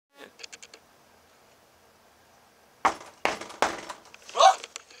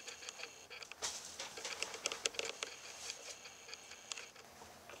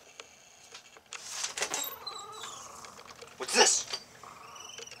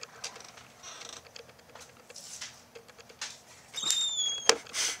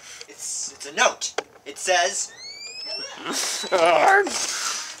It's a note. It says...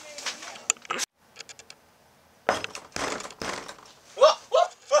 Whoa! Whoa!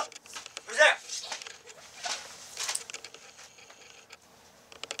 Whoa! Who's there?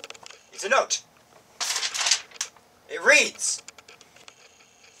 It's a note. It reads...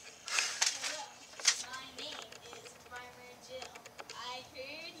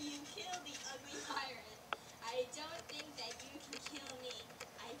 I don't think that you can kill me.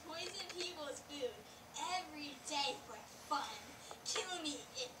 I poison people's food every day for fun. Kill me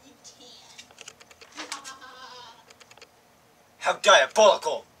if you can. How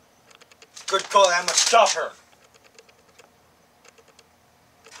diabolical! Good call, I must stop her.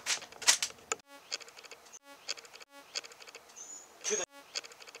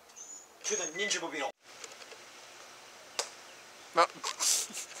 To the Ninja Mobile. No.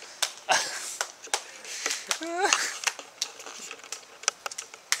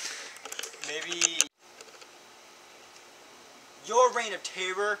 Maybe your reign of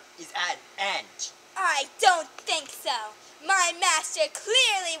terror is at an end. I don't think so. My master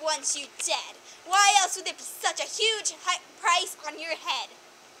clearly wants you dead. Why else would there be such a huge price on your head?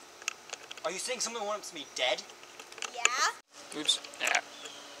 Are you saying someone wants me dead? Yeah? Oops. Yeah.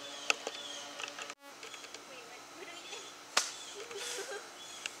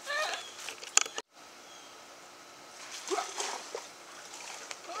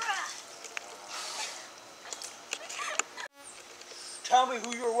 Tell me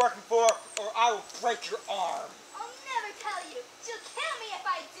who you're working for, or I will break your arm. I'll never tell you. She'll kill me if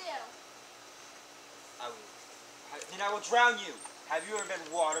I do. Then I will drown you. Have you ever been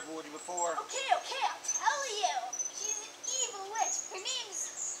waterboarded before? Okay, I'll tell you. She's an evil witch. Her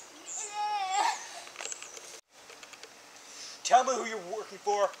name's... Tell me who you're working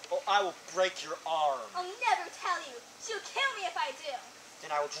for, or I will break your arm. I'll never tell you. She'll kill me if I do.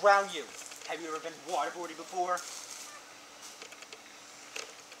 Then I will drown you. Have you ever been waterboarded before?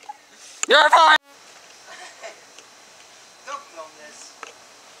 You're fine! Don't film this.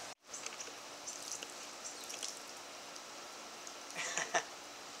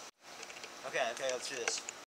 Okay, let's do this.